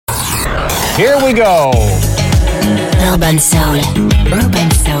Here we go. Urban Soul,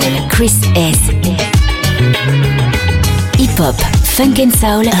 Chris S. Hip-hop, funk and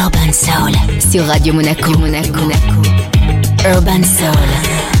soul, Urban Soul. Sur Radio Monaco. Urban Soul.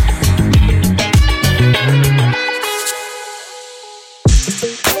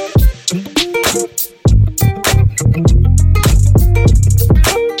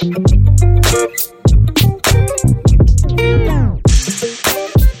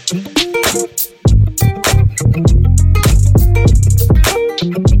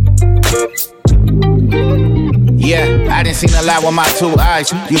 Seen a lot with my two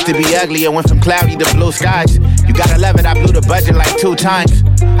eyes. Used to be ugly, it went from cloudy to blue skies. You gotta love it, I blew the budget like 2 times.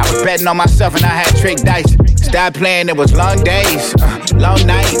 I was betting on myself and I had trick dice. Stopped playing, it was long days, long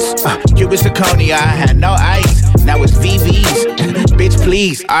nights. Cuban zirconia, I had no ice. Now it's VVs. Bitch,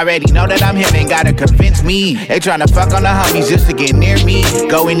 please, already know that I'm him, ain't gotta convince me. They tryna fuck on the homies just to get near me.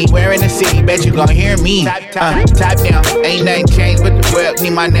 Go anywhere in the city, bet you gon' hear me. Top down, ain't nothing changed with the whip.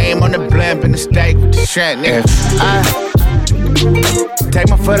 Need my name on the blimp and the steak with the shrimp, nigga. Take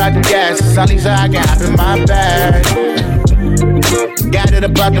my foot out the gas, it's only so I can hop in my bag. Got it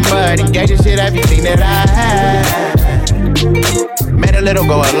about the mud and gave this shit everything that I had. Made a little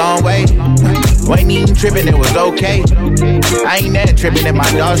go a long way. Wasn't even tripping, it was okay. I ain't that tripping in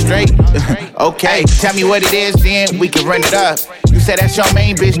my dog straight. Okay, tell me what it is, then we can run it up. You said that's your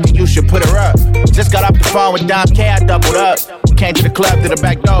main bitch, then you should put her up. Just got off the phone with Dom K, I doubled up. Came to the club, to the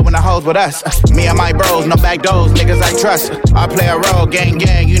back door when the hoes with us. Me and my bros, no back doors, niggas I trust. I play a role, gang,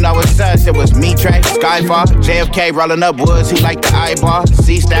 you know it's us. It was me, Trey, Skyfall, JFK rolling up woods, he like the eyeball.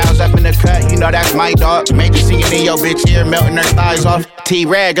 C-Styles up in the cut, you know that's my dog. Major singing in your bitch ear, melting her thighs off.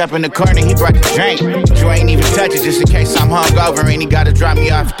 T-Rag up in the corner, he brought the drink. You ain't even touch it, just in case I'm hungover and he gotta drop me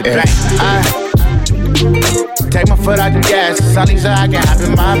off the bank. Take my foot out the gas, it's only so I can hop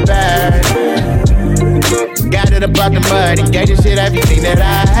in my bag. Got it about the mud and gave this shit everything that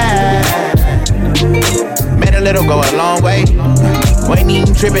I had. Made a little go a long way. Wasn't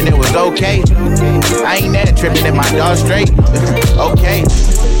even tripping, it was okay. I ain't that tripping in my dog straight. Okay.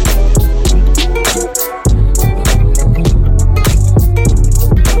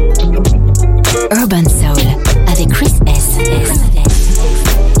 Urban Soul avec Chris S.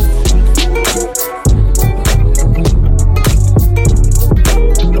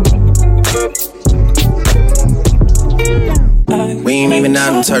 We ain't even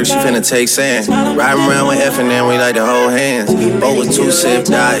out in Turks, she finna take sand. Riding around with F and then we like to hold hands. Over 2 sips,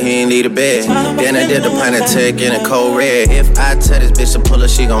 died, he ain't need a bed. Then I did the pint of tech in a cold red. If I tell this bitch to pull her,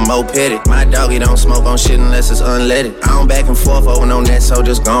 she gon' moped it. My doggy don't smoke on shit unless it's unleaded. I don't back and forth over no net, so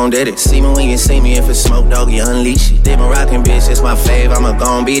just gon' did it. See me when you see me, if it's smoke, doggy, unleash it. Did my rockin' bitch, it's my fave, I'ma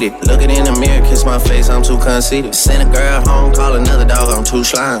gon' beat it. Look it in the mirror, kiss my face, I'm too conceited. Send a girl home, call another dog, I'm too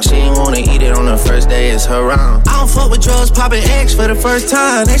slime. She ain't wanna eat it on the first day, it's her round. I don't fuck with drugs, poppin' X for the first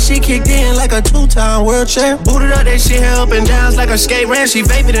time. That shit kicked in like a 2-time world champ. Booted up, that shit here up and down like a skate ramp. She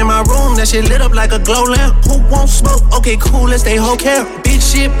vapid in my room, that shit lit up like a glow lamp. Who won't smoke? Okay, cool, let's stay whole camp. Bitch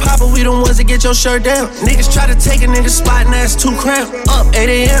shit poppin', we the ones that get your shirt down. Niggas try to take a nigga's spot and that's too cramped. Up 8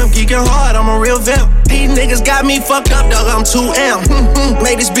 a.m., geeking hard, I'm a real vamp. These niggas got me fucked up, dog, I'm too amp.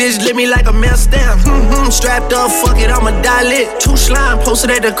 Made this bitch lit me like a mail stamp. Strapped up, fuck it, I'ma die lit. Too slime, posted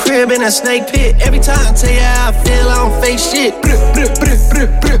at the crib in a snake pit. Every time I tell you how I feel, I don't fake shit.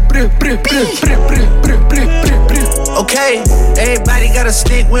 Okay, everybody got a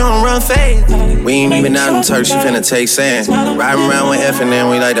stick, we don't run fast. We ain't even out in Turks, she finna take sand. Riding around with F and then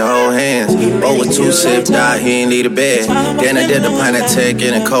we like to hold hands. Over 2 sips, died, he ain't need a bed. Then I did the pint of tech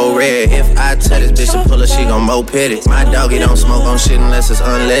in a cold red. If I tell this bitch to pull her, she gon' moped it. My doggy don't smoke on shit unless it's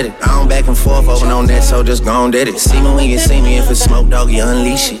unleaded. I don't back and forth over no net, so just gon' did it. See me when you see me, if it's smoke, doggy,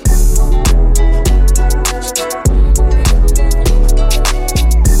 unleash it.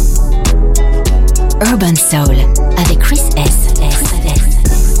 Urban Soul avec Chris S.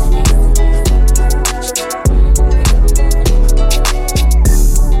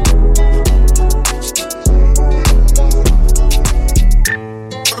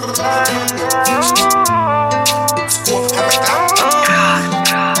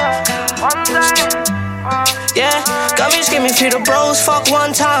 Treat the bros, fuck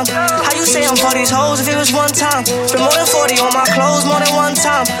one time. How you say I'm for these hoes if it was one time? Spent more than 40 on my clothes, more than one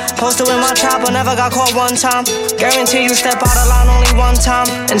time. Posted with my chopper, never got caught one time. Guarantee you step out of line only one time.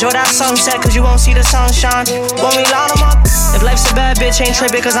 Enjoy that sunset cause you won't see the sunshine. When we line them up, if life's a bad bitch, ain't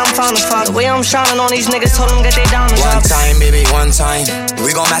trippin' cause I'm fine as fuck. The way I'm shining on these niggas, told them get they down as one time, baby, one time.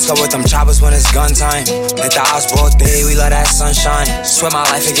 We gon' mask up with them choppers when it's gun time. Hit the house both day, we love that sunshine. Swear my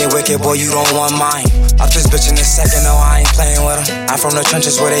life and get wicked, boy, you don't want mine. Off this bitch in a second, no, I ain't playing with her. I'm from the the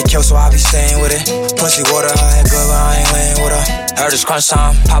trenches where they kill, so I be staying with it. Pussy water, her head good, but I ain't laying with her. Heard it's crunch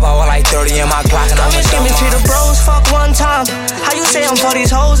time, pop out with like 30 in my Glock, and I'm in give me 3 the bros, fuck one time. How you say I'm for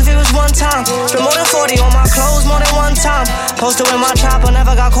these hoes if it was one time? Spent more than 40 on my clothes, more than one time. Posted with my chopper,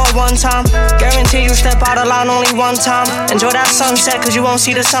 never got caught one time. Guarantee you step out of line only one time. Enjoy that sunset, cause you won't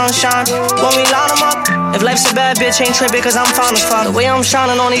see the sunshine. When we line them up, if life's a bad bitch, ain't trippin' cause I'm fine as fuck. The way I'm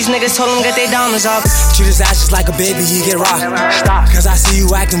shining on these niggas, told them get their diamonds up. Treat his ass just like a baby, you get rocked. Cause I see you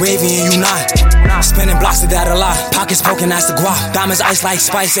acting wavy and you not. Spinning blocks to that a lot. Pockets poking, that's the guap. Diamonds ice like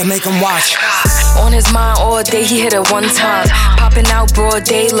spice and make him watch. On his mind all day, he hit it one time. Popping out broad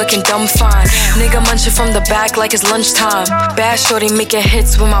day, looking dumb fine. Nigga munching from the back like it's lunchtime. Bad shorty making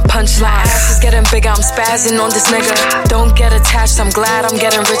hits with my punchline. Ass is getting bigger, I'm spazzing on this nigga. Don't get attached, I'm glad I'm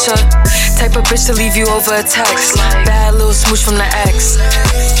getting richer. Type of bitch to leave you over a text. Bad little smooch from the ex.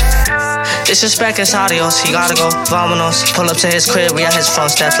 Disrespect is adios, he gotta go, vamonos. Pull up to his crib, we at his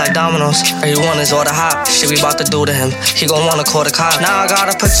front steps like dominoes. All he want is all the hop, shit we bout to do to him. He gon' wanna call the cop, now I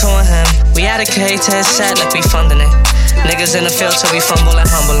gotta put 2 on him. We add a K to his set like we funding it. Niggas in the field till we fumble and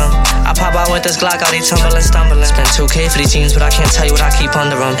humble them. I pop out with this Glock, out he tumble and stumbling. Spend 2K for these jeans, but I can't tell you what I keep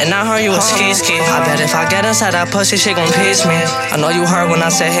under them. And I heard you a ski. I bet if I get inside that pussy, shit gon' piss me. I know you heard when I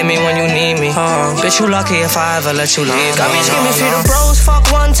said hit me when you need me. Bitch, you lucky if I ever let you leave. Got me screaming for the bros, fuck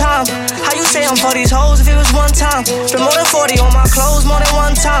one time. How you say I'm for these hoes if it was one time? Spent more than 40 on my clothes, more than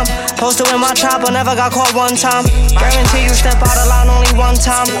one time. Posted with my chopper, never got caught one time. Guarantee you step out of line only one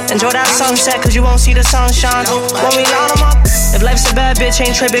time. Enjoy that sunset, cause you won't see the sunshine. When we line them up, if life's a bad bitch,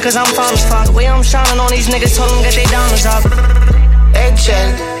 ain't trippin' cause I'm fine as fuck. The way I'm shining on these niggas, told them get their diamonds up.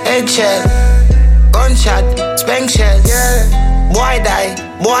 Eggshell, eggshell, gunshot, spank shell, yeah. Boy die,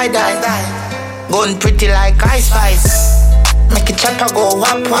 gun pretty like ice spice. Make a chopper go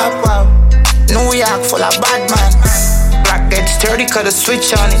wap wap wap. New York full of bad man. Black gets sturdy cause the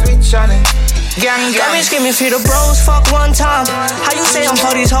switch on it. Gang, got me screaming for the bros, fuck one time. How you say I'm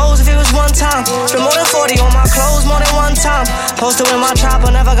for these hoes if it was one time? Spent more than 40 on my clothes, more than one time. Posted with my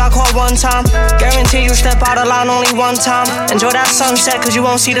chopper, never got caught one time. Guarantee you step out of line only one time. Enjoy that sunset cause you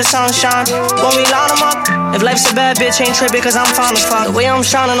won't see the sunshine. When we line them up, if life's a bad bitch, ain't trippin' cause I'm fine as fuck. The way I'm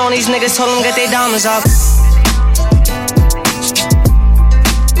shining on these niggas, told them get their diamonds up.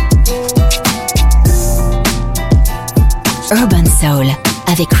 Urban Soul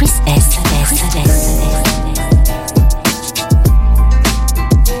avec Chris S.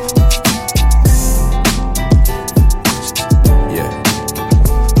 Yeah.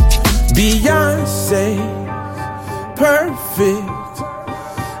 Beyonce, perfect,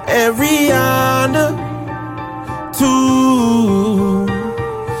 and Rihanna too.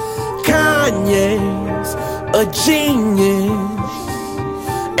 Kanye's a genius,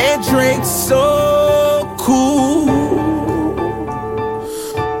 and Drake's so cool.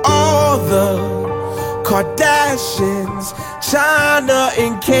 The Kardashians, China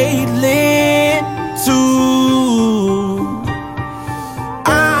and Caitlyn too.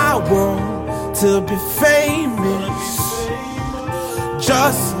 I want to be famous,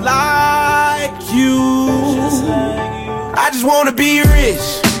 just like you. I just want to be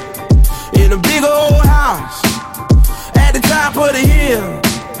rich, in a big old house, at the top of the hill,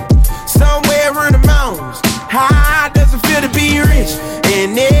 somewhere in the mountains. How does it feel to be rich?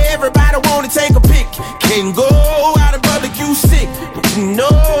 And everybody wanna take a pic. Can't go out in public, you sick. But you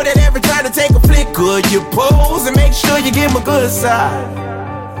know that every time to take a flick, good, you pose and make sure you give 'em a good side.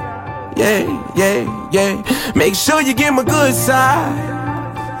 Yeah, yeah, yeah. Make sure you give 'em a good side.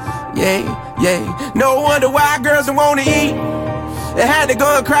 Yeah, yeah. No wonder why girls don't wanna eat. They had to go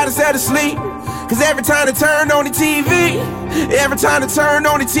and cry themselves to sleep. Cause every time they turn on the TV,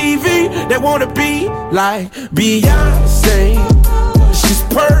 they wanna be like Beyonce. She's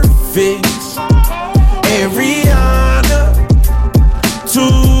perfect. And Rihanna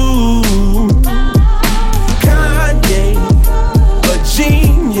too. Kanye, a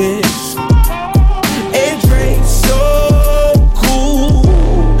genius. And Drake's so cool.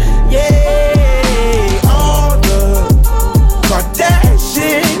 Yeah. All the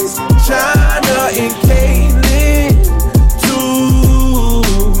Kardashians, China and Caitlyn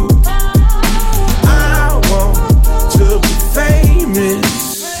too. I want to be famous,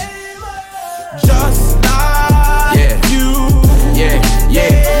 just like you. Yeah.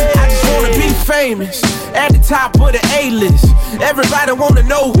 I just wanna be famous, at the top of the A-list. Everybody wanna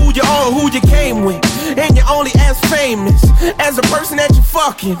know who you are, who you came with. And you're only as famous as the person that you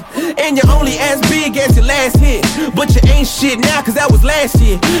fucking. And you're only as big as your last hit. But you ain't shit now cause that was last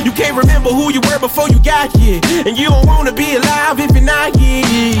year. You can't remember who you were before you got here. And you don't wanna be alive if you're not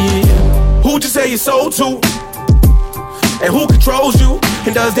here. Who'd you say you sold to? And who controls you?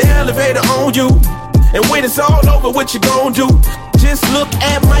 And does the elevator own you? And when it's all over, what you gon' do? Just look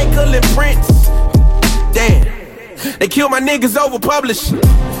at Michael and Prince. Damn, they kill my niggas over publishing.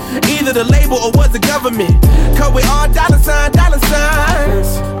 Either the label or was the government. Cut with all dollar signs.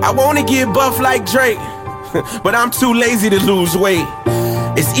 I wanna get buff like Drake, but I'm too lazy to lose weight.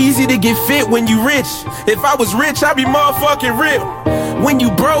 It's easy to get fit when you rich. If I was rich, I'd be motherfucking real. When you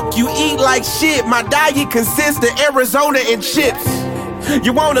broke, you eat like shit. My diet consists of Arizona and chips.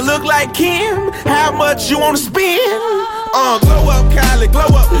 You wanna look like Kim? How much you wanna spend? Glow up, Kylie, glow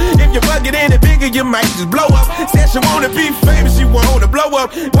up. If you bucket any bigger, you might just blow up. Said she wanna be famous, you wanna blow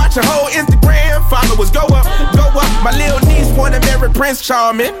up. Watch her whole Instagram, followers go up, go up. My little niece wanna marry Prince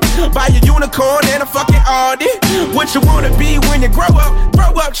Charming. Buy a unicorn and a fucking Audi. What you wanna be when you grow up?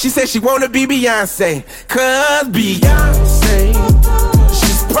 Grow up, she said she wanna be Beyonce. Cause Beyonce,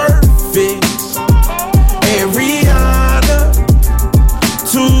 she's perfect. And Rihanna,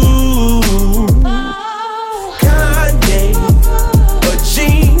 too. Kanye, a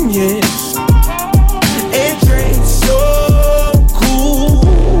genius. And Drake's so cool.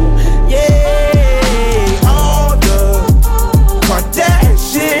 Yeah, all the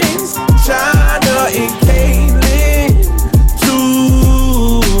Kardashians, China and Caitlyn,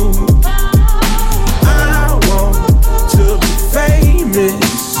 too. I want to be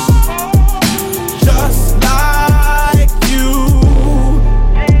famous, just like you.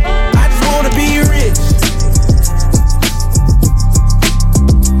 I just wanna be rich.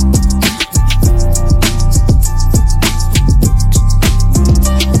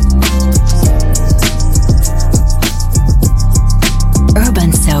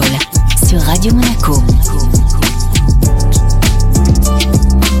 Urban Soul sur Radio Monaco.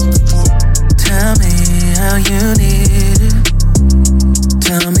 Tell me how you need it.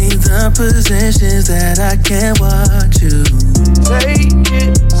 Tell me the positions that I can't watch you. Take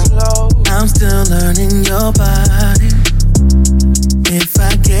it slow. I'm still learning your body. If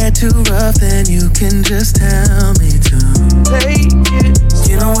I get too rough, then you can just tell me to. Take it slow.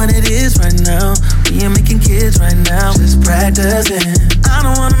 You know what it is right now. We ain't making kids right now. Just practicing. I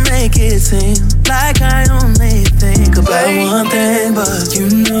don't wanna make it seem like I only think about one thing, but you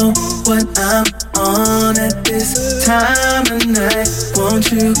know what I'm on at this time of night.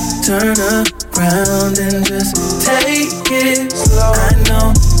 Won't you turn around and just take it slow? I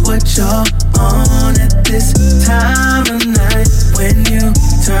know what you're on at this time of night. When you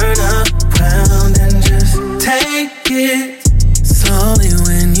turn around and just take it slowly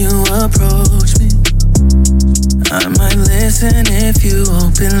when you approach me. I might listen if you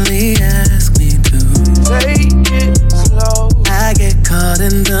openly ask me to. Take it slow. I get caught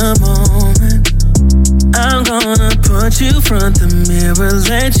in the moment. I'm gonna put you front the mirror,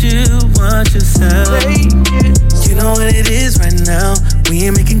 let you watch yourself. Take it slow. You know what it is right now. We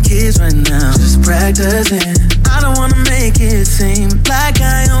ain't making kids right now. Just practicing. I don't wanna make it seem like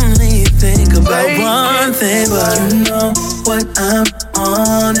I only think about one thing, but you know what I'm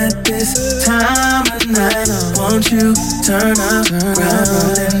on at this time of night. Won't you turn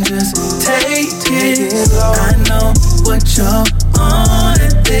around and just take it slow? I know what you're on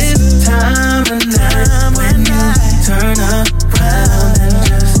at this time of night. When you turn around and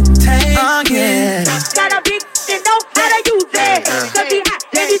just take it. Got a big, they know how to use it. Cause he hot,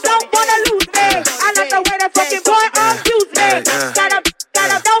 then he don't wanna lose me. I love the way the fucking boy abuse me. Gotta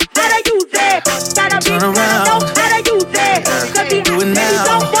know how to use it. Gotta be, know how to use it. Cause he hot, then he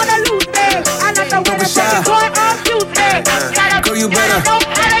don't wanna lose me. I love the way the fucking boy abuse me. Girl, you better know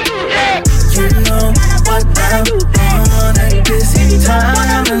how to use it. You know what I'm on at this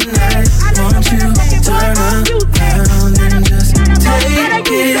time of night. Won't you turn around and just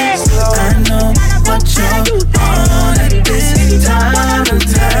take it slow? I know what you're on at this time of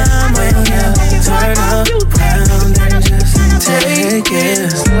time. When you turn around and just take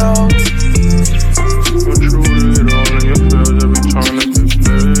it slow. Control it all in your feels every time that you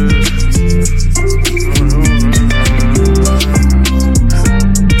play.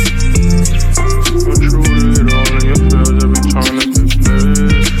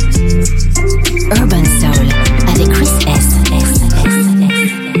 Urban Soul avec Chris S.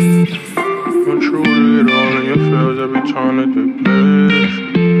 Control it all in your feels every time that they play.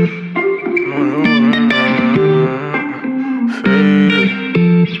 Fade it.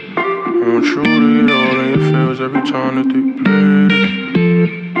 Control it all in your feels every time that they play.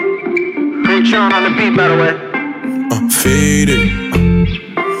 Big Sean on the beat, by the way. Fade it.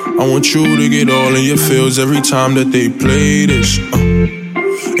 I want you to get all in your feels every time that they play this.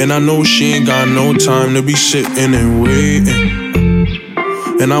 And I know she ain't got no time to be sitting and waiting.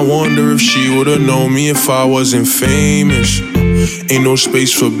 And I wonder if she would've known me if I wasn't famous. Ain't no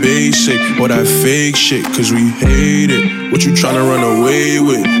space for basic or that fake shit, cause we hate it. What you tryna run away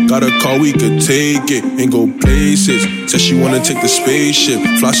with? Got a car, we could take it and go places. Said she wanna take the spaceship,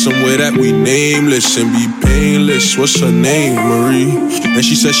 fly somewhere that we nameless and be painless. What's her name? Marie. And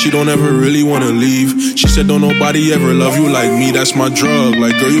she said she don't ever really wanna leave. She said don't nobody ever love you like me, that's my drug.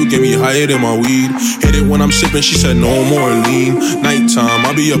 Like girl, you get me higher than my weed. Hit it when I'm sipping, she said no more lean. Nighttime,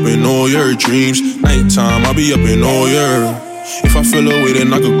 I'll be up in all your dreams. Nighttime, I'll be up in all your... If I feel away,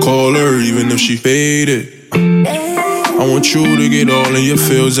 then I could call her, even if she faded. I want you to get all in your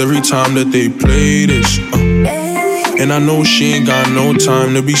feels every time that they play this. And I know she ain't got no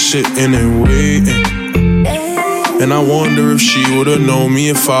time to be sitting and waiting. And I wonder if she would've known me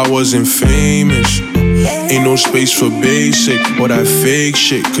if I wasn't famous. Ain't no space for basic or that fake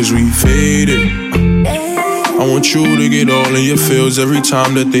shit, cause we faded. I want you to get all in your feels every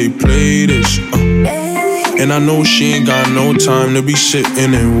time that they play this. And I know she ain't got no time to be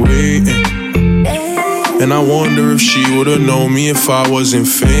sitting and waiting. And I wonder if she would've known me if I wasn't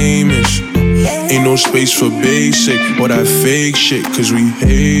famous. Ain't no space for basic or that fake shit, cause we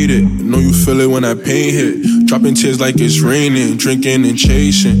hate it. Know you feel it when that pain hit. Dropping tears like it's raining, drinking and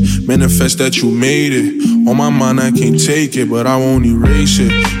chasing. Manifest that you made it. On my mind I can't take it, but I won't erase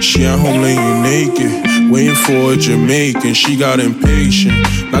it. She at home laying naked, waiting for a Jamaican. She got impatient,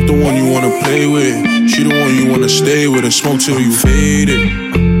 not the one you wanna play with. She the one you wanna stay with and smoke till you faded.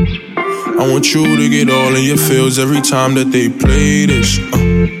 I want you to get all in your feels every time that they play this.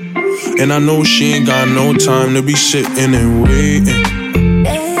 And I know she ain't got no time to be sitting and waiting.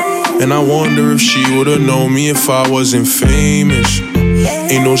 And I wonder if she would've known me if I wasn't famous.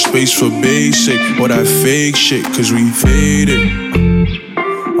 Ain't no space for basic or that fake shit, cause we faded.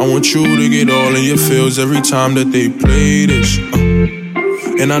 I want you to get all in your feels every time that they play this.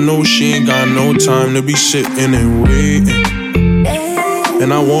 And I know she ain't got no time to be sitting and waiting.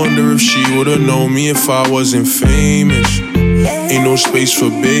 And I wonder if she would've known me if I wasn't famous. Ain't no space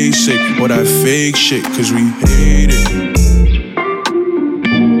for basic or that fake shit, cause we hate it.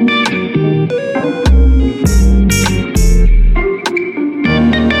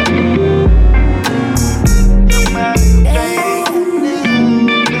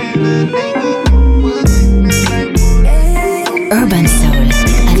 Urban Soul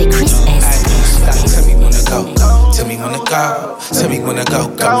avec Chris S. Tell me when to go, go. Tell me when to go. Tell me when to go,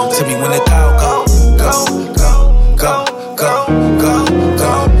 go. Tell me when to go, go. Go, go, go, go, go,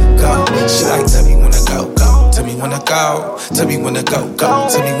 go, go. She like tell me when to go, go. Tell me when to go. Tell me when to go, go.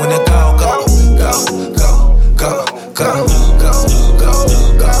 Tell me when to go, go. Go, go, go, go, go, go,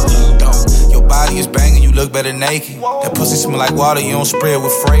 go. Your body is banging, you look better naked. That pussy smell like water, you don't spray it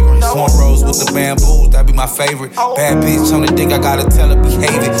with fragrance. Cornrows with the bamboos, that be my favorite. Bad bitch on the dick, I gotta tell her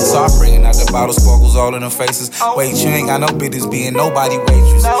behave it. So I'm bringing out the bottle, sparkles all in her faces. Wait, you ain't got no business being nobody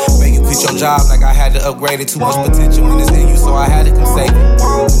waitress. Man, you quit your job like I had to upgrade it. Too much potential when it's in you, so I had to come save it.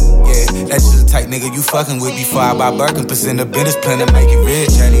 Yeah, that's just a tight nigga you fucking with. Before I buy Birkin, percent of business plan to make it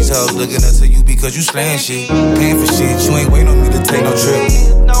rich. And these hoes looking up to you because you slaying shit. Paying for shit, you ain't waiting on me to take no trip.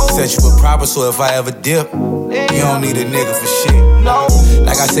 Said you were proper, so if I ever dip, you don't need a nigga for shit.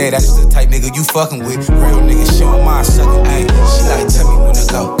 Like I said, that's just the type nigga you fucking with. Real nigga shit on my sucking. Ay, she like, tell me when to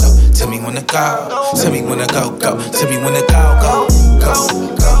go, go. Tell me when to go. Tell me when to go, go. Tell me when to go, go. Go,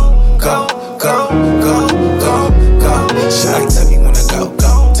 go, go, go, go, go, go. She like, tell me when to go,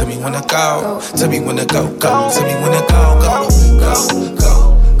 go. Tell me when to go. Tell me when to go, go. Tell me when to go, go. Go, go,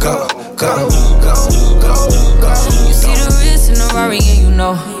 go, go, go, go, go. You see the wrist in the Rari and you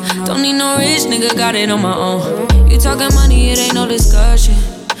know, don't need no rich nigga, got it on my own. You talking money, it ain't no discussion.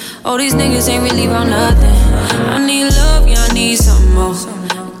 All these niggas ain't really about nothing. I need love, yeah, I need something more.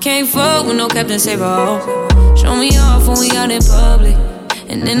 Can't fuck with no Captain Save-A. Show me off when we out in public.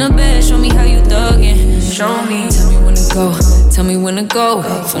 And in the bed, show me how you thuggin'. Show me, tell me when to go. Tell me when to go.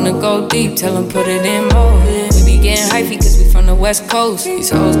 Finna go deep, tell them put it in mode. We be getting hyphy cause we from the West Coast.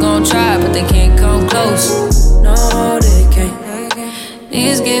 These hoes gon' try, but they can't come close. No, they can't.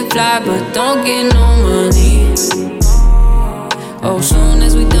 Niggas get fly, but don't get no money. Oh, soon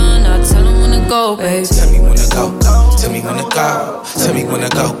as we done, I'll tell them when to go, baby. Tell me when to go, go. Tell me when to go. Tell me when to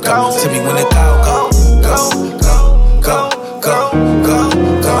go, go. Tell me when to go, go. Go, go, go, go, go,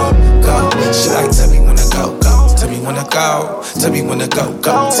 go, go. She like, tell me when to go, go. Tell me when to go. Tell me when to go,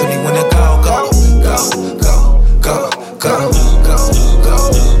 go. Tell me when to go, go. Go, go, go, go, go, go,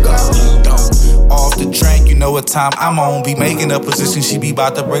 go. Off the drink, you know what time I'm on. Be making a position, she be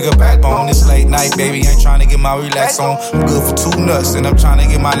about to break her backbone. It's late night, baby, ain't tryna get my relax on. I'm good for 2 nuts, and I'm tryna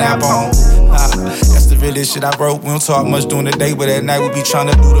get my nap on. That's the realest shit I wrote. We don't talk much during the day, but at night we be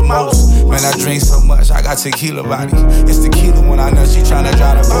tryna do the most. Man, I drink so much, I got tequila body. It's tequila when I know she tryna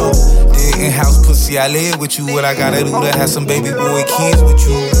drive the boat. Dead in-house pussy, I live with you. What I gotta do to have some baby boy kids with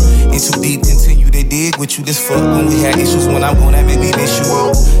you. In too deep, continue to dig with you. This fuck when we had issues, when I'm gonna make me miss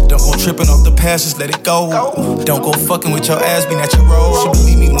you. Don't go tripping off the past, just let it go. Don't go fucking with your ass, be not your role. She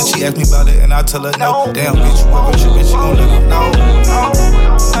believe me when she ask me about it, and I tell her no. Damn, bitch, you ever trippin', she gon' let me know.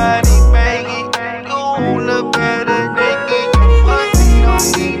 Body baggy, you look better naked. Pussy don't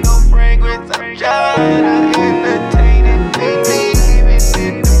need no fragrance. I'm trying to entertain it. They living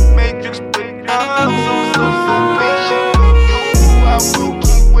in the matrix, but I'm so patient with you. I will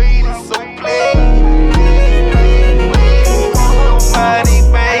keep waiting, so play. Body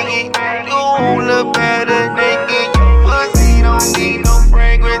baggy, you look better naked. Pussy don't need no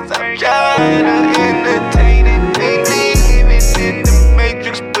fragrance. I'm trying to entertain it. They living in the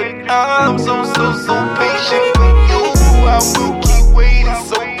matrix, but I'm so patient with you. I will keep waiting,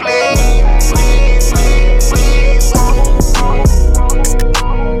 so play.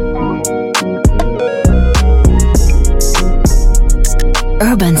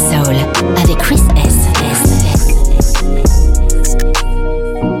 Urban Soul avec Chris S.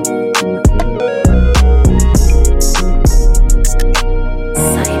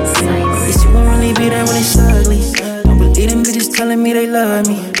 Telling me they love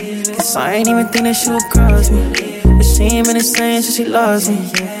me, cause I ain't even think that she would cross me. But she ain't been the same since she lost me.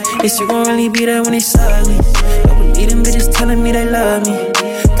 Is you gon' really be there when it's ugly? Don't believe them bitches telling me they love me,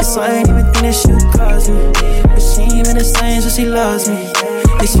 cause I ain't even think that she would cross me. But she ain't been the same since she lost me.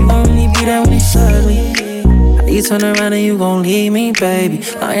 Is you gon' really be there when it's ugly? You turn around and you gon' leave me, baby.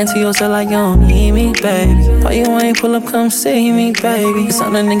 Lying to yourself like you don't need me, baby. Why you ain't pull up, come see me, baby? Cause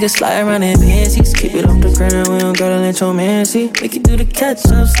some of the niggas slide around in pansies. Keep it off the ground, we don't gotta let your man see. We can do the catch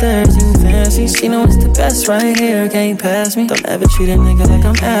upstairs, you fancy. She know it's the best right here, can't pass me. Don't ever treat a nigga like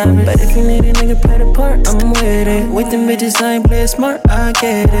I'm average. But if you need a nigga play the part, I'm with it. With them bitches, I ain't play smart, I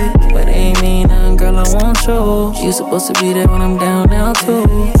get it. But it ain't mean nothing, girl, I want you. You supposed to be there when I'm down now too.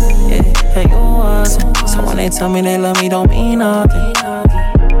 Yeah, hey, you wasn't. So when they tell me they love me, don't mean nothing.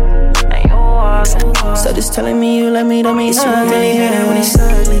 So just telling me you love me, don't mean nothing. Really bad when it's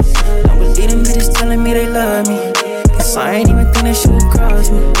ugly. Don't believe them bitches telling me they love me, cause I ain't even think that she would cross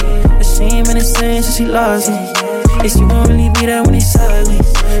me. But she ain't been the same since she lost me. Is you gon' really be there when it's ugly?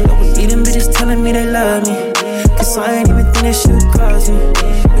 Don't believe them bitches telling me they love me, cause I ain't even think that she would cross me.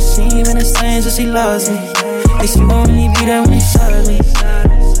 But she ain't been the same since she lost me. Is you gon' really be there when it's ugly?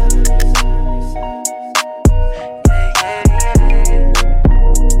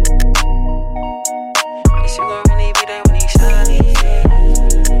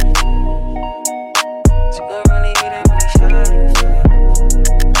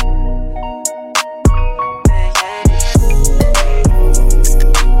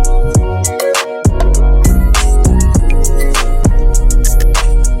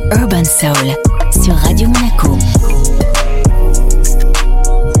 Urban Soul sur Radio Monaco.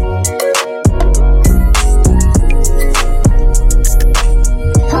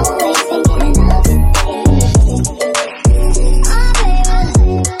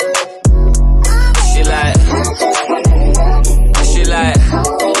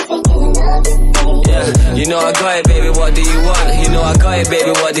 You know I got it, baby, what do you want? You know I got it,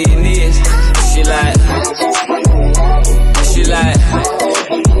 baby, what do you need? She like,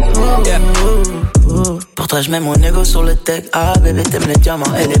 yeah. Pour toi je mets mon ego sur le deck. Ah bébé t'aimes les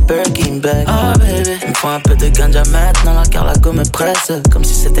diamants et les Birkin bags. Ah bébé il me faut un peu de ganja maintenant car la go me presse comme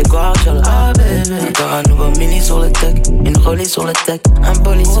si c'était Guardiola. Ah bébé encore un nouveau mini sur le deck, une rollie sur le deck, un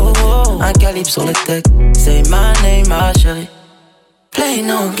bolide sur le deck, un calibre sur le deck. Say my name ma chérie. Play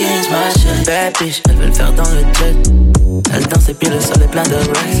no games ma chérie. Bad bitch elle veut le faire dans le jet. Elle danse et puis le sol est plein de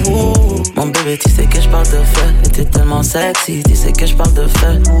racks. Mon bébé tu sais que je parle de fête. Et t'es tellement sexy, tu sais que je parle de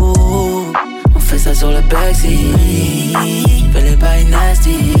fête. On fait ça sur le backseat. Fais les bails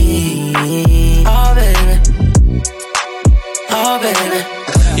nasty. Oh baby, oh baby.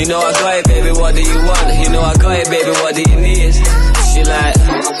 You know I got it, baby, what do you want? You know I got it, baby, what do you need? She like,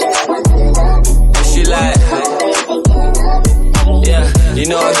 yeah. You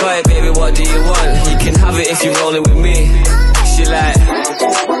know I got it, baby, what do you want? You can have it if you're rolling with me. She like,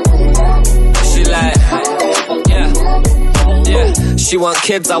 yeah. She want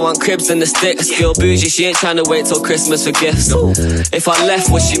kids, I want cribs and the sticks. Feel bougie, she ain't tryna wait till Christmas for gifts. If I left,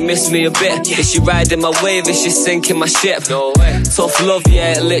 would she miss me a bit? Is she riding my wave? Is she sinking my ship? No way. Tough love,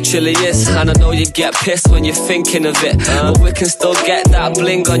 yeah, it literally is. And I know you get pissed when you're thinking of it, but we can still get that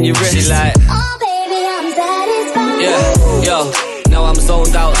bling on your wrist. She like, oh baby, I'm satisfied. Yeah, yo, now I'm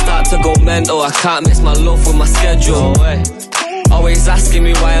zoned out, start to go mental. I can't mix my love with my schedule. No way. Always asking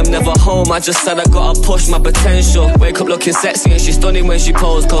me why I'm never home. I just said I gotta push my potential. Wake up looking sexy and she's stunning when she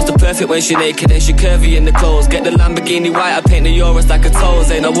pose. Close to perfect when she naked and she curvy in the clothes. Get the Lamborghini white, I paint the Euros like a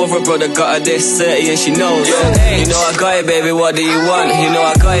toes. Ain't no other brother got her this 30 and she knows. Yeah. You know I got it, baby, what do you want? You know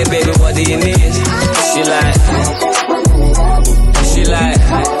I got it, baby, what do you need? She like,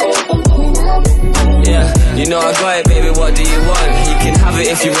 yeah. You know I got it, baby, what do you want? You can have it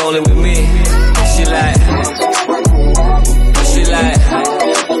if you're rolling with me. She like,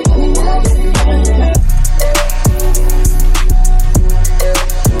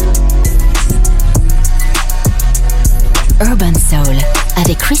 Urban Soul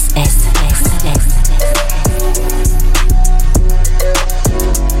avec Chris S.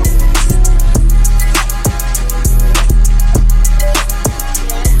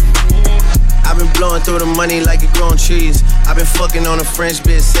 Blowing through the money like it growing trees. I've been fucking on a French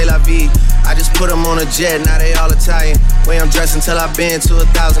bitch, c'est la vie. I just put them on a jet, now they all Italian. Way I'm dressed until I've been to $1,000.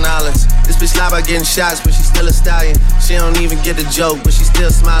 This bitch lie about getting shots, but she's still a stallion. She don't even get the joke, but she's still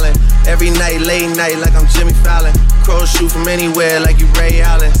smiling. Every night, late night, like I'm Jimmy Fallon. Crows shoot from anywhere, like you Ray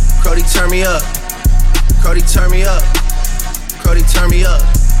Allen. Crody, turn me up. Crody, turn me up. Crody, turn me up.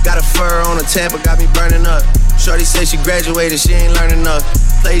 Got a fur on a Tampa, got me burning up. Shorty said she graduated, she ain't learned enough.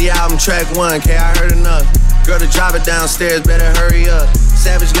 Play the album track 1, K, I heard enough. Girl, the driver downstairs, better hurry up.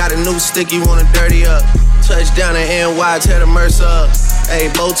 Savage got a new stick, you wanna dirty up. Touchdown in NY, tear the Mercer up.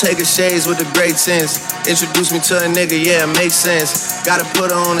 Hey, Bottega shades with the great sense. Introduce me to a nigga, yeah, it makes sense. Gotta put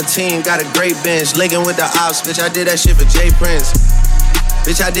her on the team, got a great bench. Linking with the ops, bitch, I did that shit for Jay Prince.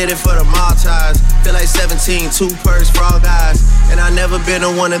 Bitch, I did it for the Maltese. Feel like 17, 2 purse for all guys. And I never been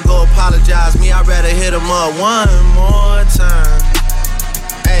the one to go apologize. Me, I'd rather hit him up one more time.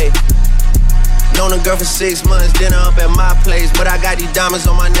 Hey, known a girl for 6 months, dinner up at my place. But I got these diamonds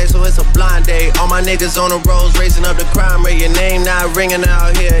on my neck, so it's a blind date. All my niggas on the roads, raising up the crime rate. Your name not ringing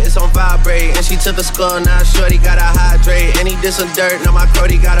out here, it's on vibrate. And she took a skull, now shorty gotta hydrate. And he did some dirt, now my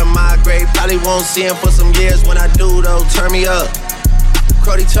Crody gotta migrate. Probably won't see him for some years. When I do though, turn me up.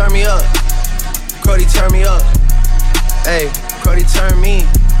 Crody, turn me up. Crody, turn me up. Hey, Crody, turn me.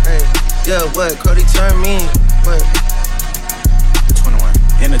 Hey, yeah, what? Crody, turn me. What? 21.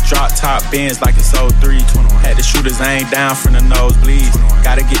 In a drop top Benz like it's 03. 21. Had the shooters aim down from the nosebleeds.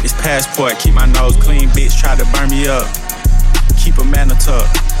 Gotta get this passport, keep my nose clean. Bitch try to burn me up. Keep a man a tuck.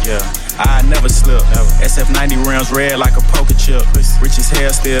 Yeah, I never slip. SF90 rims red like a poker chip. Rich as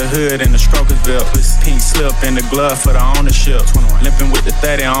hell, still hood in the Strokersville. Pink slip in the glove for the ownership. Limping with the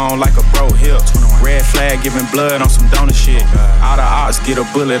 30 on like a bro hip. Red flag giving blood on some donor shit. All the odds get a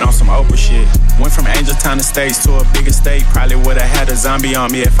bullet on some Oprah shit. Went from Angeltown to States to a bigger state. Probably would've had a zombie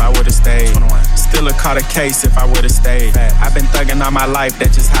on me if I would've stayed. Still a caught a case if I would've stayed. I've been thugging all my life,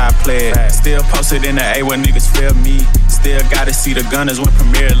 that's just how I played. Still posted in the A where niggas feel me. Still gotta see the Gunners win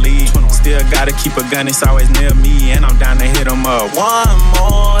Premier League. Still gotta keep a gun, it's always near me. And I'm down to hit them up one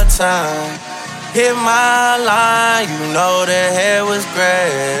more time. Hit my line, you know the hair was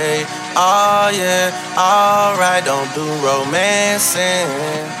great. Oh yeah, alright, don't do romancing.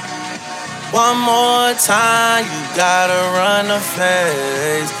 One more time, you gotta run the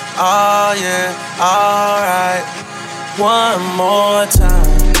face. Oh yeah, alright, one more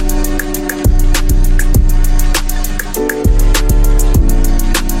time.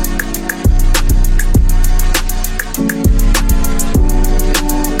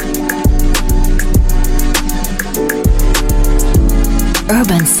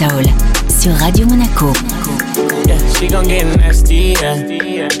 Urban Soul sur Radio Monaco. Yeah, she gon' get nasty,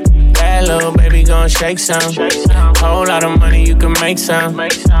 yeah. That little baby gon' shake some. Whole lot of money, you can make some.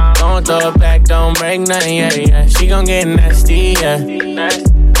 Don't throw it back, don't break nothing, yeah. She gon' get nasty, yeah.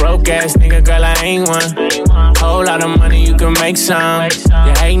 Broke ass nigga, girl, I ain't one. Whole lot of money, you can make some.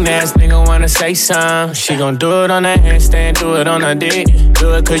 You hatin' ass nigga wanna say some. She gon' do it on that handstand, do it on her dick.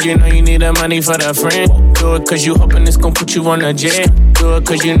 Do it cause you know you need the money for the friend. Do it cause you hoping it's gon' put you on a jet. Do it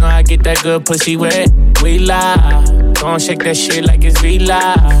cause you know I get that good pussy wet. We lie, gon' shake that shit like it's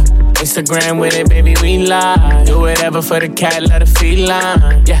V-Live. Instagram with it, baby, we live. Do whatever for the cat, let her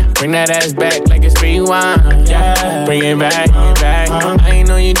feline. Yeah, bring that ass back like it's rewind. Yeah, bring it back, bring it back. I ain't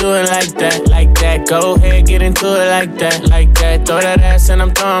know you do it like that, like that. Go ahead, get into it like that, like that. Throw that ass and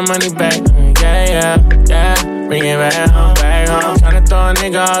I'm throwing money back. Yeah, yeah, yeah. Bring it back home, back home. Tryna throw a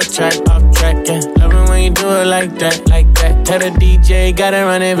nigga off track, yeah. Love it when you do it like that, like that. Tell the DJ, gotta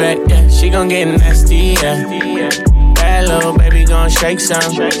run it back, yeah. She gon' get nasty, yeah. Bad little baby gon' shake some.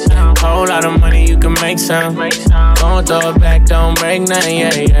 Whole lot of money, you can make some. Gon' throw it back, don't break nothing,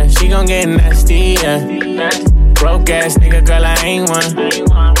 yeah, yeah. She gon' get nasty, yeah. Broke ass nigga, girl, I ain't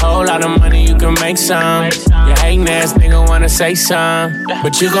one. Whole lot of money, you can make some. You hatin' ass nigga wanna say some,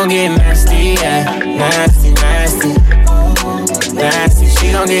 but you gon' get nasty, yeah. Nasty, nasty. Nasty,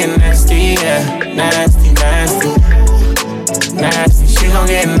 she gon' get nasty, yeah. Nasty, nasty. Nasty, she gon'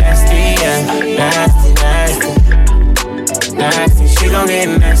 get nasty, yeah. Nasty, nasty. Nasty, she gon' get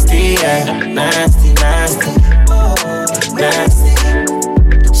nasty, yeah. Nasty, nasty. Nasty.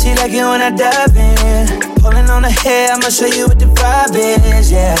 She like it when I dive in. Pulling on her hair, I'ma show you what the vibe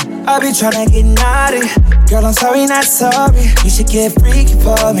is, yeah. I be tryna get naughty. Girl, I'm sorry, not sorry. You should get freaky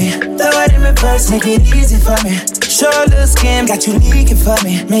for me. Throw it in reverse, make it easy for me. Show a little skin, got you leaking for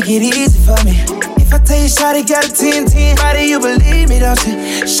me. Make it easy for me. If I tell you shawty got a 10-10 body, you believe me, don't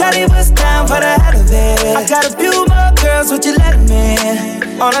you? Shawty was down for the hell of it. I got a few more girls, would you let me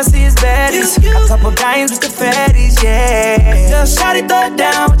in? All I see is baddies. A couple dimes with the fatties, yeah. Girl, shawty throw it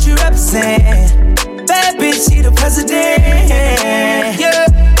down, what you represent? Bad bitch, she the president, yeah.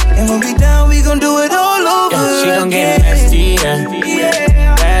 And when we done, we gon' do it all over. Yeah, she gon' get nasty,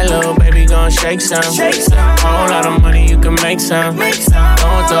 yeah. Bad little baby gon' shake some. Whole lot of money, you can make some.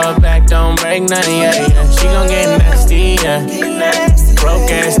 Don't throw it back, don't break nothing, yeah, yeah. She gon' get nasty, yeah. Broke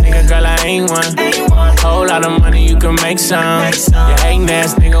ass nigga, girl, I ain't one. Whole lot of money, you can make some. You hatin'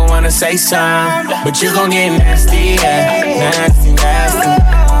 ass nigga wanna say some, but you gon' get nasty, yeah. Nasty, nasty.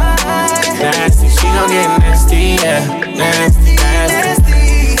 Nasty, she gon' get nasty, yeah. Nasty, nasty.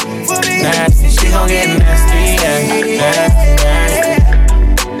 Nasty, she gon' get nasty, yeah. Nasty, nasty.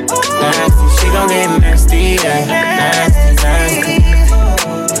 Nasty, she gon' get nasty, yeah. Nasty, nasty.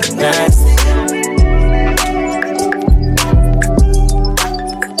 Nasty.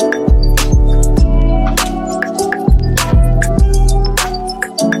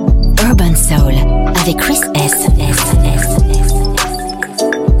 Urban Soul avec Chris S.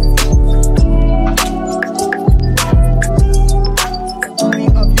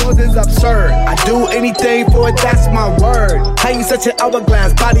 Is absurd. I do anything for it, that's my word. How you such an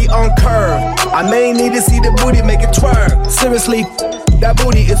hourglass, body on curve? I may need to see the booty make it twerk. Seriously, that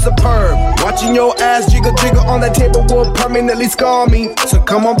booty is superb. Watching your ass jiggle jiggle on that table will permanently scar me. So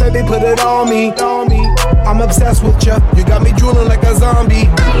come on, baby, put it on me. I'm obsessed with ya. You got me drooling like a zombie.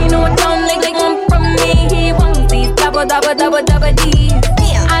 You know what don't like one from me. He wants these double D's.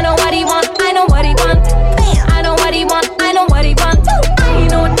 I know what he want. I know what he want. I know what he want. I know what he want. You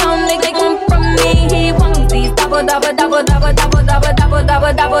know what don't like one from me. He wants these double D's.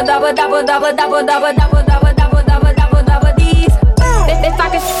 If I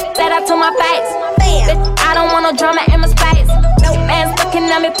could that out to my face, I don't want no drama in my space. Man's looking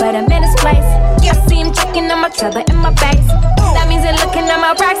at me, put him in his place. I see him checking on my trailer in my face. That means they're looking at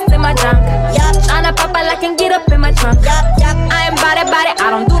my racks in my junk. Tryna pop I can get up in my trunk. I ain't body, I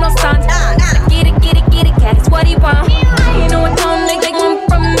don't do no stunts. Get it, cat, it's what he want. You know what don't like one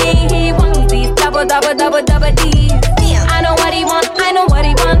from me. He wants these double D's. I know what he want, I know what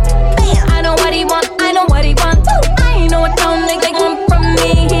he want. I know what he want, I know what he want. You know what don't like one from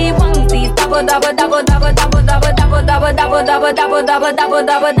me. He wants these double D's.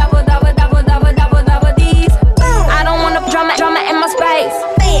 I don't want no drama in my space.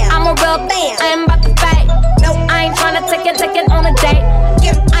 I'm a real I am about to fight. I ain't tryna take it on a date.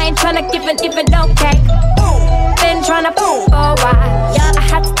 I ain't tryna give it no cake. Been tryna for a while. I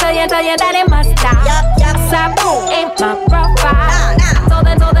had to tell you that it must die. Side ain't my profile. So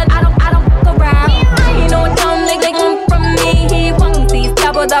then I don't fuck around. You know it don't like one from me. He wants these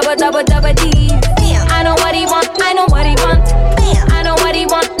double D's. I know what he want. I know what he want. I know what he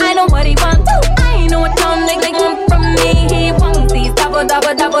want. I know what he want. I know it don't like one from me. He wants these double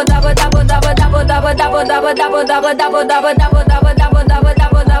D's.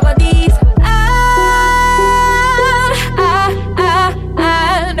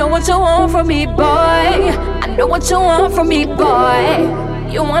 I know what you want from me, boy. I know what you want from me, boy.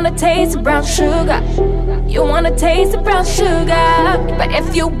 You wanna taste the brown sugar. You wanna taste the brown sugar. But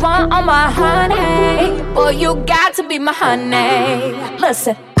if you want all my honey, boy, you got to be my honey.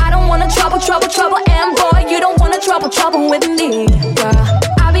 Listen, I don't wanna trouble, and boy, you don't wanna trouble with me, girl.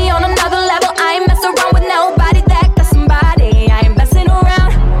 I be me on another level. I ain't mess around with nobody that got somebody. I ain't messing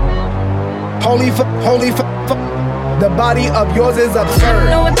around. Holy the body of yours is absurd.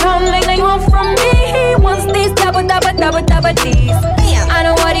 No one told me they want from me. He wants these double D's. I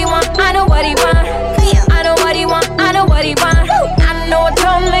know what he want, I know what he want. I know what he want, I know what he want. I know what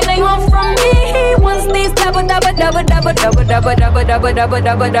told me they want from me. He wants these double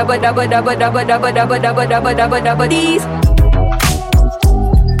D's.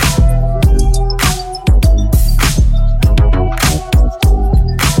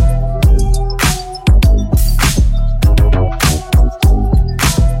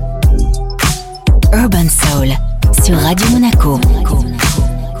 Urban Soul sur Radio Monaco.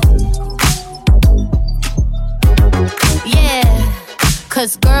 Yeah,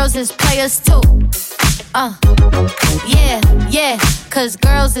 cause girls is players too. Yeah, cause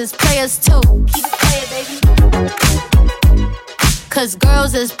girls is players too. Keep it playing, baby. Cause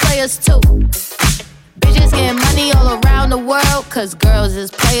girls is players too. Bitches getting money all around the world, cause girls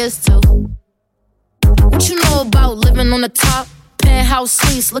is players too. What you know about living on the top? Penthouse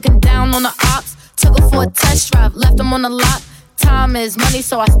suites, looking down on the ops. Took her for a test drive, left them on the lot. Time is money,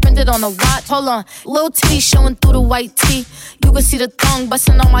 so I spent it on a watch. Hold on, little titty showing through the white tee. You can see the thong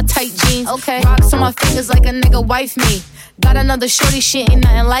busting on my tight jeans. Okay, rocks on my fingers like a nigga wife me. Got another shorty, she ain't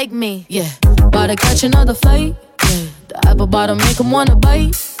nothing like me. Yeah, about to catch another flight. Yeah, the apple bottom make him wanna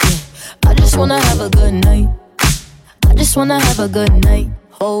bite. Yeah, I just wanna have a good night. I just wanna have a good night.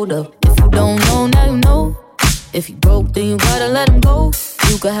 Hold up, if you don't know, now you know. If you broke, then you gotta let him go.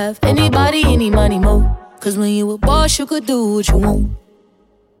 You could have anybody, any money, mo. Cause when you a boss, you could do what you want.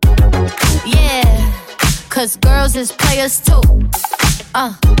 Yeah, cause girls is players too.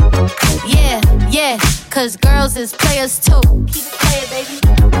 Yeah, cause girls is players too. Keep it playing, baby.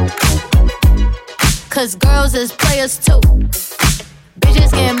 Cause girls is players too.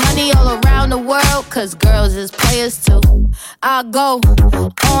 Bitches getting money all around the world, cause girls is players too. I go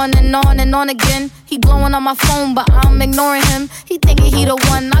on and on and on again. He blowing on my phone, but I'm ignoring him. He thinking he the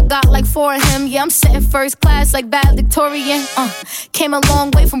one, I got like 4 of him. Yeah, I'm sitting first class like bad Victorian. Came a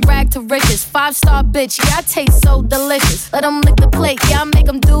long way from brag to riches. 5-star bitch, yeah, I taste so delicious. Let him lick the plate, yeah, I make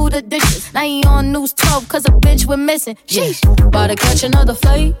him do the dishes. Now he on News 12, cause a bitch we're missing. Sheesh, about to catch another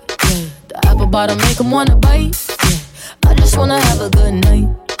flight. Yeah, the apple bottom make him wanna bite. Yeah, I just wanna have a good night.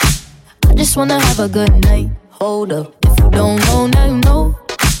 I just wanna have a good night. Hold up, if you don't know, now you know.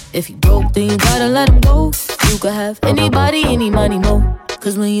 If you broke, then you gotta let him go. You could have anybody, any money, mo.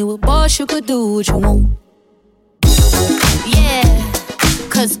 Cause when you a boss, you could do what you want. Yeah,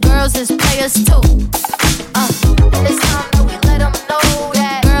 cause girls is players too. It's time that we let them know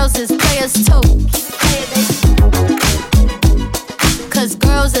that girls is players too. Keep it playing, baby. Cause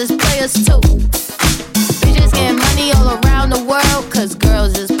girls is players too. Bitches getting money all around the world, cause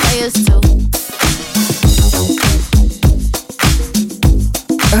girls is players too.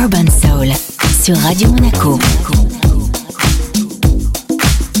 Urban Soul sur Radio Monaco.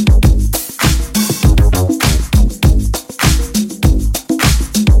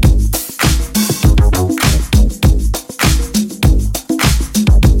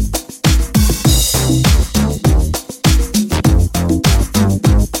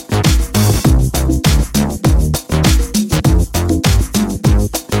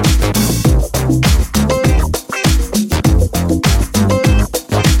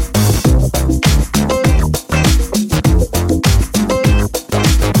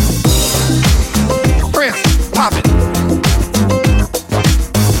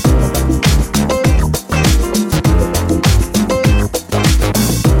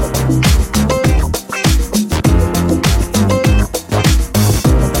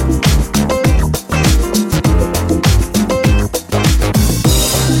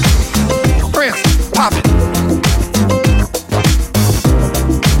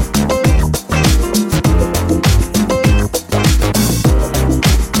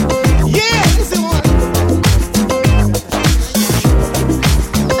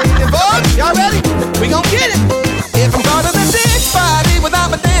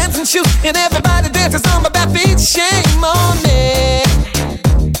 And everybody dances on my back feet, shame on me.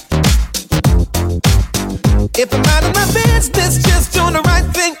 If I'm out of my business, just doing the right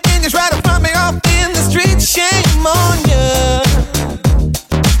thing, and you try to find me off in the street, shame on you.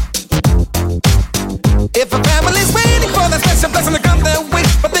 If a family's waiting for that special blessing to come their way,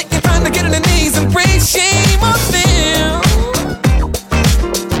 but they ain't trying to get on their knees and pray, shame on them.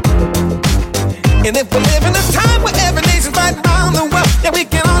 And if we live in a time where every nation's fighting around the world, yeah, we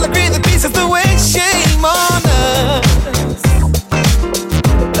can all agree that peace is the way. Shame on us.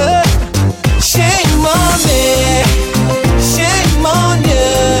 Shame on me. Shame on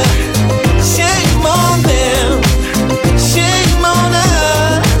you.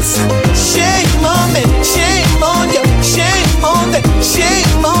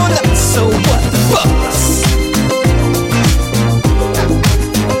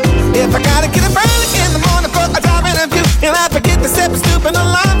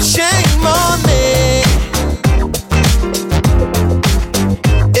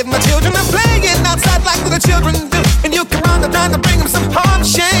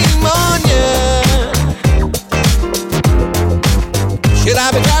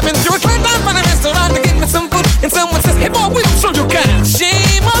 you're driving through a clean down from the restaurant to get me some food, and someone says, hey boy, we don't show you kind.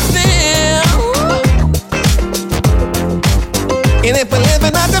 Shame on them. And if we're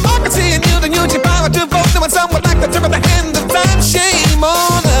living our democracy and using your power to vote, then someone like to turn the hand of time, shame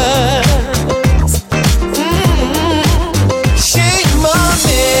on us. Shame on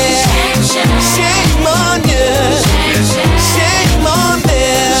them. Shame on you. Shame on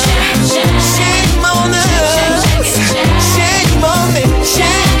them. Shame on us. Shame on them.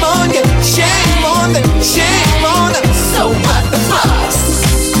 Shame on you. Shame on them. Shame on us. So what the fuss?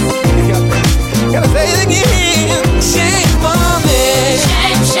 Gotta say it again. Shame on them.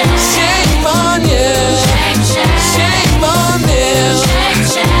 Shame on you. Shame on them.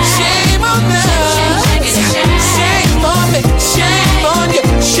 Shame on us. Shame on me. Shame on you.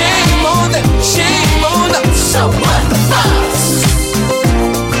 Shame on them. Shame on us. So what the fuss?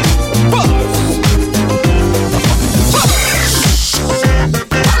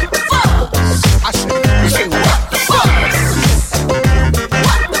 I say what the fuss?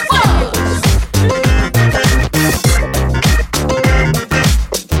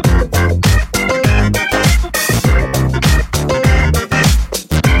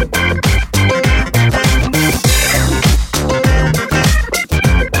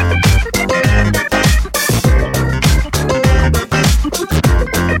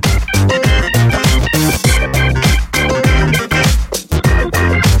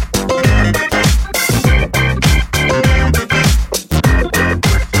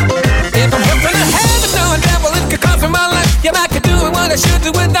 I should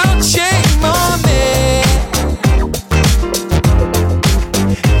do without shame on me.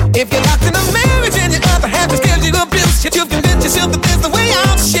 If you're locked in a marriage and your other half is scared you abuse, you've convinced yourself that there's the way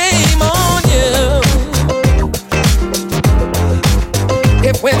out. Shame on you.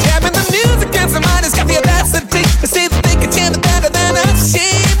 If we're jamming the music and somebody's got the audacity to say that they can jam it better than us,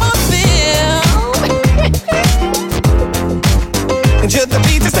 shame on them. And should there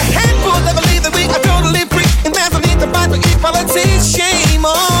be just a handful that believe that we are totally free and there's no need to fight for equality? Shame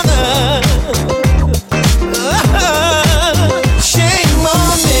on us. Shame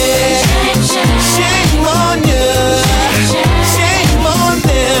on me.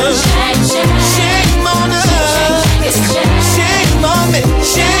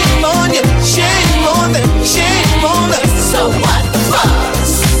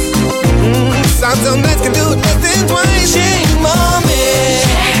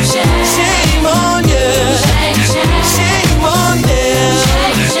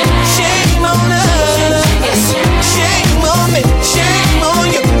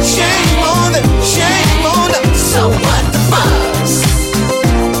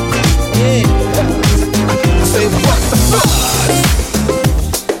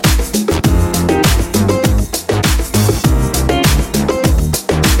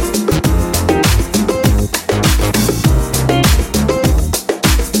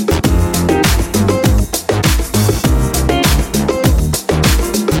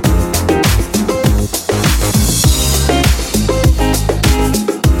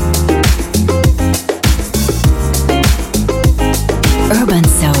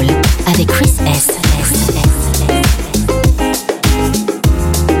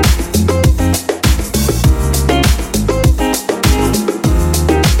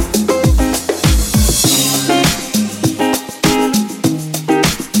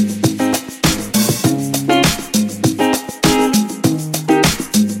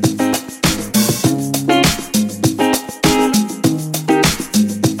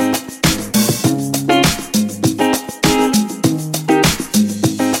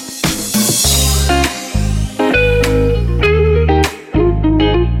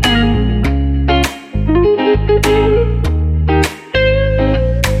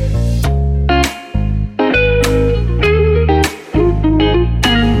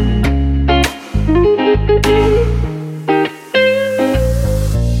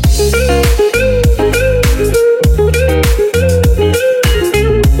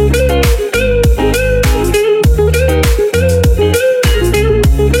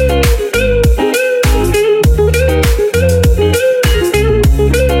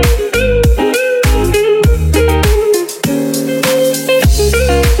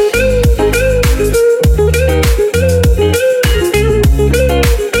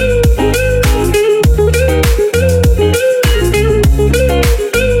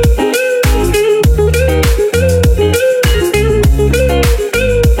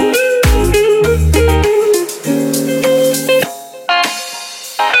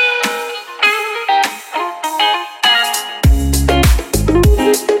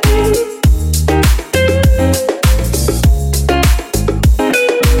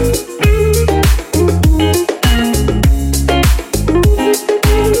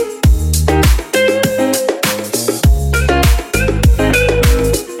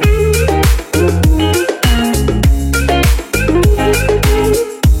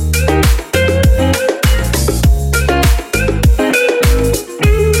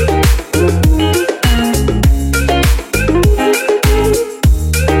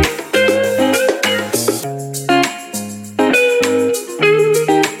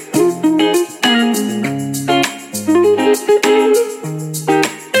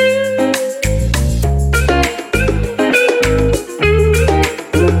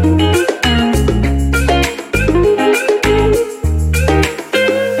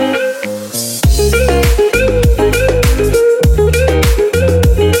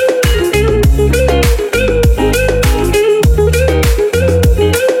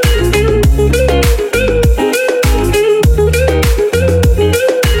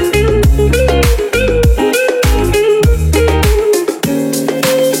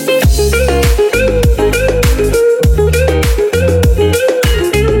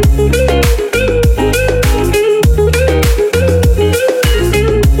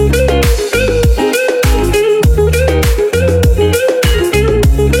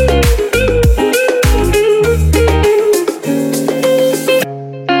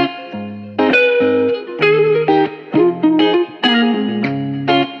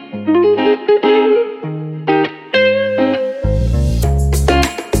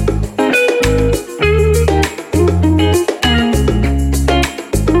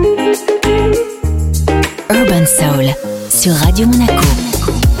 Radio Monaco.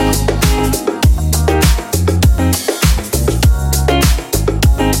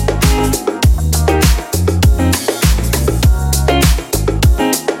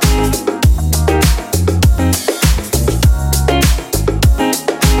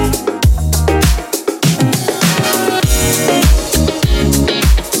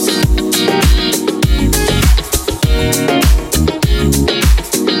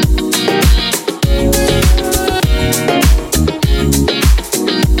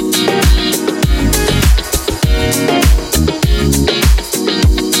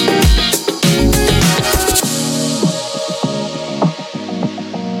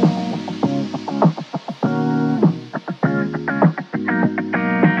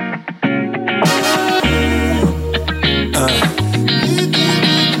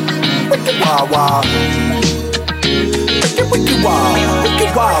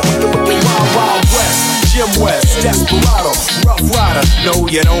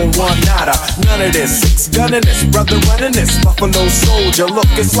 Brother running this Buffalo Soldier. Look,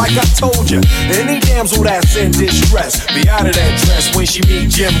 it's like I told you. Any damsel that's in distress, be out of that dress when she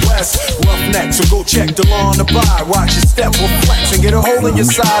meet Jim West. Roughneck, so go check the law on the bar. Watch your step will flex and get a hole in your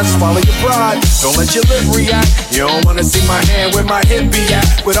sides. Follow your pride, don't let your lip react. You don't wanna see my hand where my hip be at.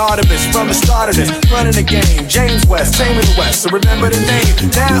 With Artemis from the start of this, running the game. James West, taming the West, so remember the name.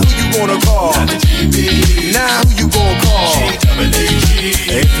 Now who you gonna call? Now who you gonna call?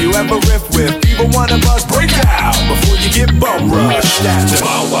 If you ever riff with either one of us, break out before you get bum rushed. That's the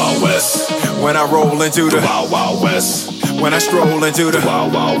Wild Wild West. When I roll into the Wild Wild West. When I stroll into the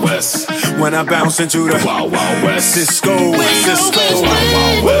Wild Wild West. When I bounce into the Wild Wild West. Cisco, Wild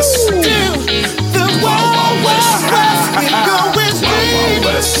Wild West. The Wild Wild West. We go with Wild Wild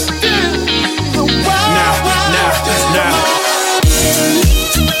West. The Wild Wild West. Now.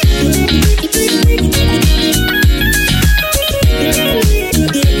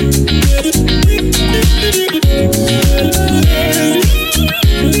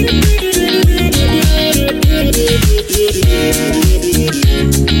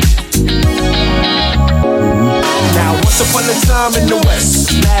 Upon a time in the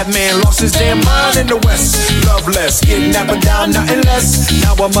West, madman lost his damn mind in the West. Loveless, kidnapping down, nothing less.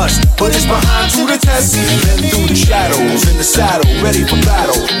 Now I must put his behind to the test. Been through the shadows, in the saddle, ready for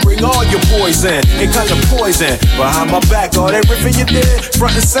battle. Bring all your poison, it kind of poison. Behind my back, all that riffing you did,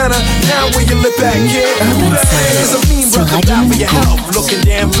 front and center. Now where you live back, kid. Who that is? A mean brother, die for your help. Looking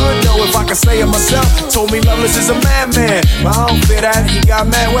damn good, though, if I can say it myself. Told me Loveless is a madman, but I don't fear that. He got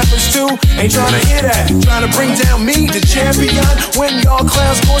mad weapons too, ain't trying to hear that. Trying to bring down me, the champion. When y'all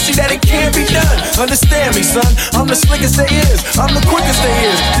clowns gon' see that it can't be done. Understand me, son, I'm the slickest they is, I'm the quickest they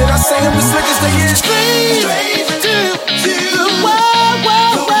is. Did I say I'm the slickest they is? Straight to the Wild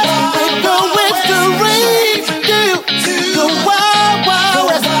Wild West. We go with the rain. The Wild Wild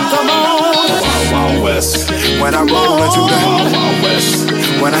West. Come on. Wild Wild West. When I roll into the Wild Wild West.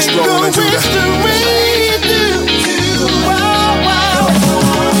 When I stroll into the rain. The Wild Wild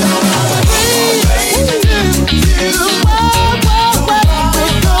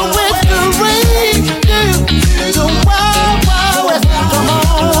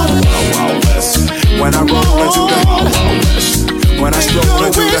West. When I roll into the Wild Wild West. When I stroll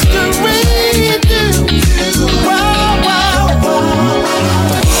into the Wild Wild West. Wild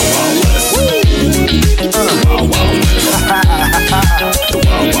Wild West.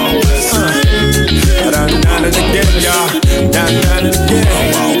 Wild Wild West. Done it again, y'all. Done it again.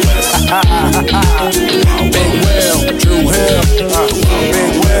 Wild West. Big Will, True Hill.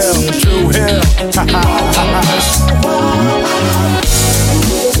 Big Will, True Hill.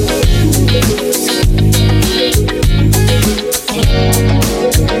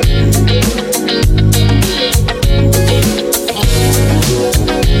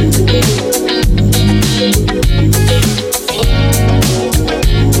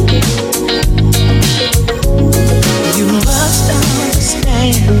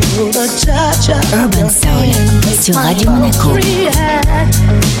 Urban Soul sur Radio Monaco.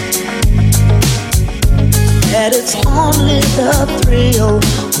 That it's only the thrill of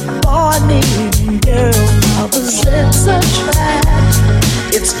boy needing girl. Opposites attract.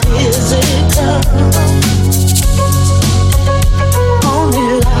 It's physical,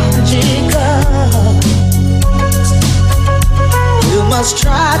 only logical. You must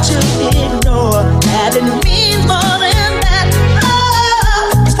try to ignore that it means more than that.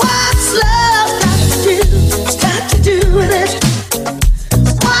 Oh, what's love got to do? It's got to do with it.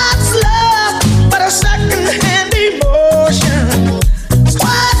 What's love but a second-hand emotion?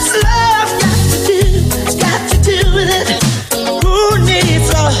 What's love got to do? It's got to do with it. Who needs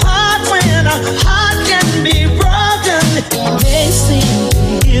a heart when a heart can be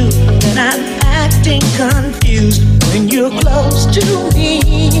acting confused when you're close to me.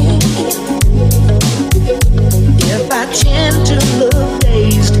 If I tend to look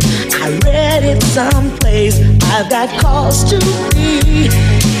dazed, I read it someplace. I've got cause to be.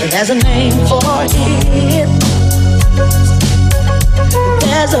 There's a name for it.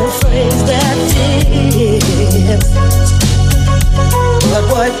 There's a phrase that fits. But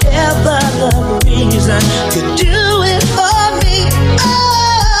whatever the reason, you do it for me.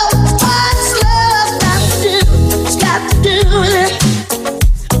 Oh, what's love got to do? It's got to do with it.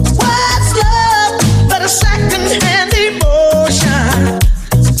 What's love but a second-hand emotion?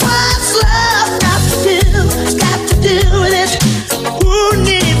 What's love got to do? It's got to do with it. Who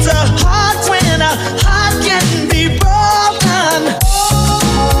needs a heart when a heart can be broken?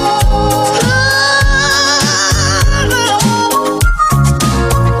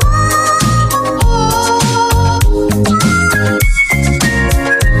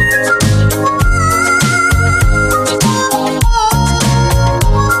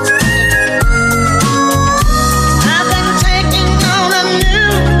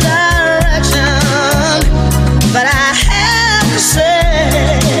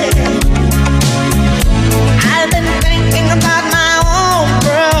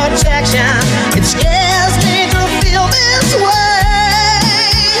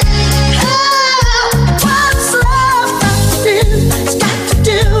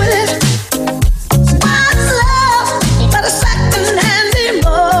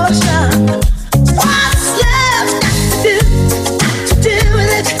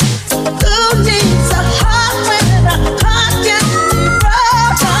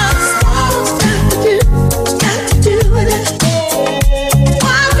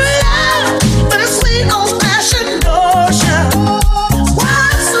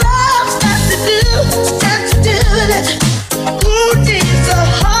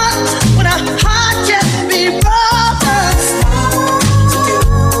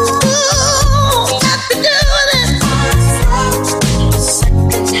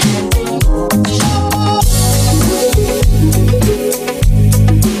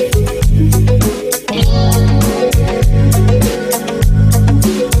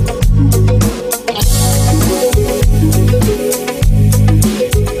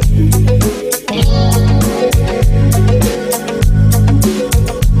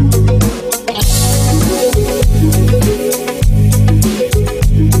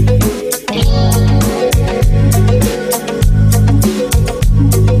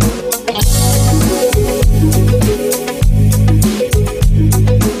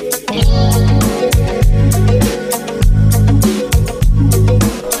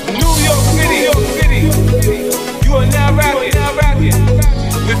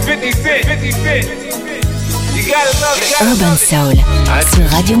 Urban Soul sur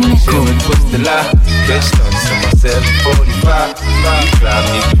Radio Monaco. Catch stunts in my 745. You drive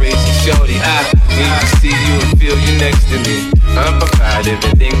me crazy, shorty. I need to see you and feel you next to me. I'm provide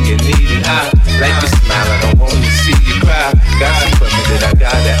everything you need, and I like your smile. I don't want to see you cry. Got some questions that I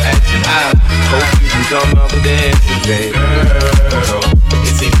gotta ask, and I hope you can come up with the answers, babe. Girl,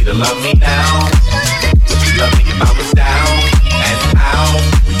 it's easy to love me now. Would you love me if I was down and out?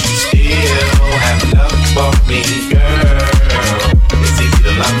 Would you still have love for me, girl? It's easy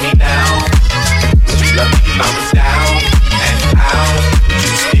to love me now. Would you love me if I was down and out? Would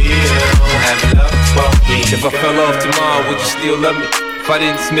you still have love for me? If I fell off tomorrow, would you still love me? If I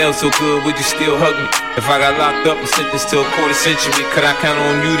didn't smell so good, would you still hug me? If I got locked up and sentenced to a quarter century, could I count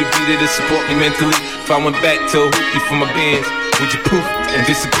on you to be there to support me mentally? If I went back to a hoopty for my bands, would you poof and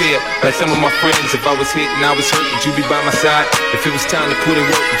disappear like some of my friends? If I was hit and I was hurt, would you be by my side? If it was time to put in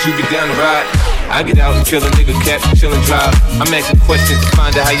work, would you be down to ride? I get out and kill a nigga, cap, chill and drive. I'm asking questions to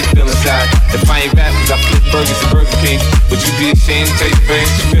find out how you feel inside. If I ain't rap, cause I flip burgers at Burger King, would you be ashamed to tell your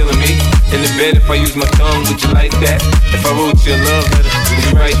friends you feeling me? In the bed, if I use my tongue, would you like that? If I wrote you a love letter, would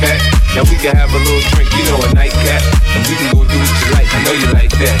you write back? Now we can have a little drink, you know, a nightcap, and we can go do what you like. I know you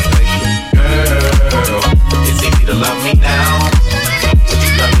like that. Girl, it's easy to love me now. Would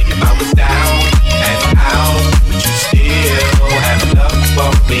you love me if I was down and out? Would you still have love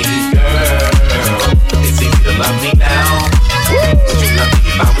for me, girl? It's easy to love me now. Would you love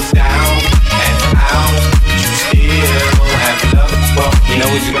me if I was down and out? Would you still have love for me? Now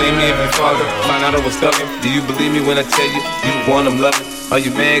would you blame me if your father find out I was thugging? Do you believe me when I tell you you the one I'm loving? Are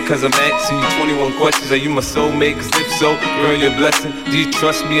you mad cause I'm asking you 21 questions? Are you my soulmate? Cause if so, girl, you're a blessing. Do you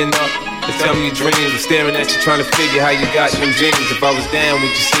trust me enough But tell me your dreams. I'm staring at you trying to figure how you got them jeans. If I was down,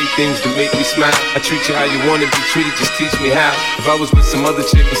 would you say things to make me smile? I treat you how you wanna be treated, just teach me how. If I was with some other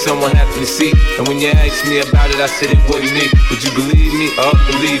chick and someone happened to see, and when you asked me about it, I said it wasn't me. Would you believe me or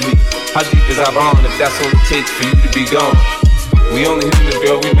believe me? How deep is our bond if that's all it takes for you to be gone? We only human,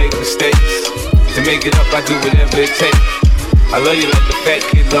 girl, we make mistakes. To make it up, I do whatever it takes. I love you like a fat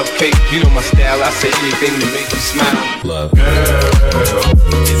kid love cake. You know my style, I say anything to make you smile. Love. Girl,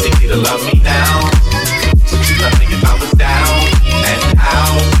 it's easy to love me now. Would you love me if I was down? And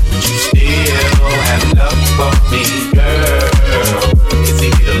how would you still have love for me? Girl, it's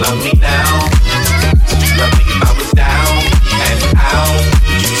easy to love me now. Would you love me if I was down? And how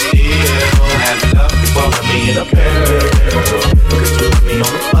would you still have love for me? Girl, could you love me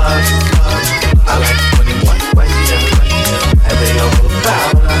on the bus? I like 21 questions, and they all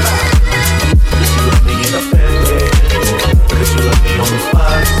about us. Could you love me in a bed? Could you love me on the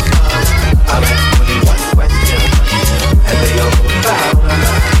bus? I like 21 questions, and they all about us.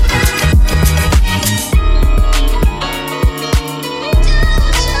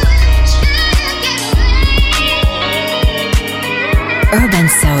 Urban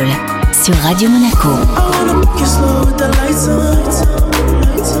Soul sur Radio Monaco. I wanna make you slow with the lights on.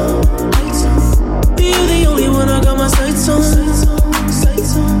 You're the only one I got my sights on.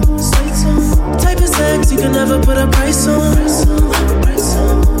 Type of sex you can never put a price on.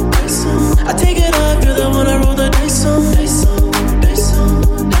 I take it off, you're the one I roll the dice on.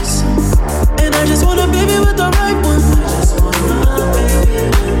 And I just wanna baby with the right one.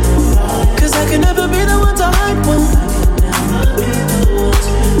 Cause I can never be the one to hype one.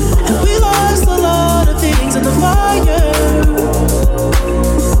 And we lost a lot of things in the fire.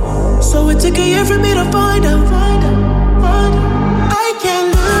 So it took a year for me to find out. I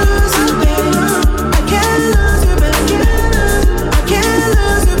can't lose you, baby. I can't lose you, baby. I can't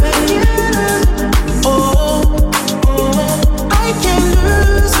lose you, baby. Oh, I can't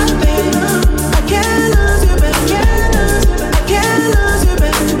lose you, baby. I can't lose you, baby. I can't lose you,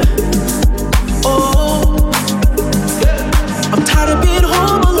 baby. Oh, I'm tired of being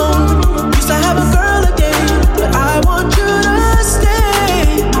home alone. Used to have a girl a day, but I want you to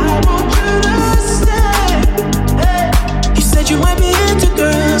stay. I want you to stay. Hey. You said you might be into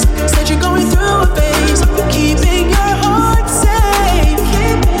girls. Said you're going through a phase. Keeping your heart safe.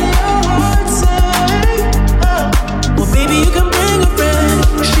 Keeping your heart safe. Well, baby, you can bring a friend.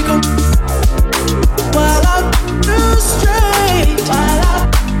 She gon' while I do straight. While I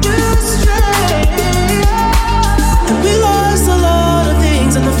do straight. And we lost a lot of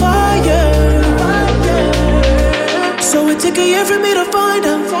things in the fire. So it took a year for me to find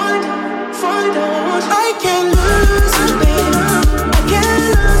out. I can't lose you, baby. I can't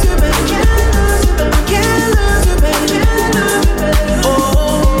lose you, baby. I can't lose you, baby. Oh,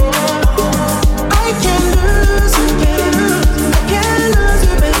 I can't lose you, baby. I can't lose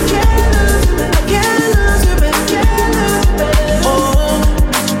you, baby. I can't lose you, baby. Oh.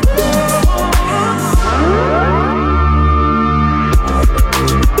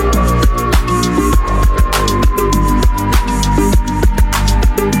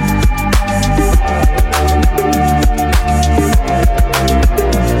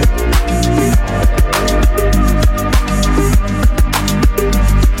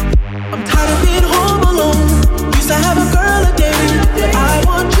 I'm tired of being home alone. Used to have a girl a day, but I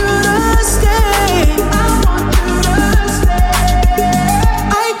want you to stay. I want you to stay.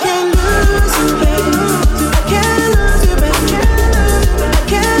 I can't lose you, baby. I can't lose you, baby. I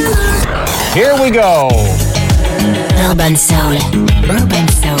can't lose you. Here we go. Urban Soul,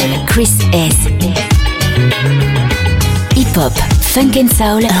 Chris S. Hip Hop, Funk and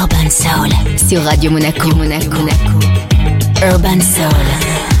Soul, Urban Soul sur Radio Monaco. Urban Soul.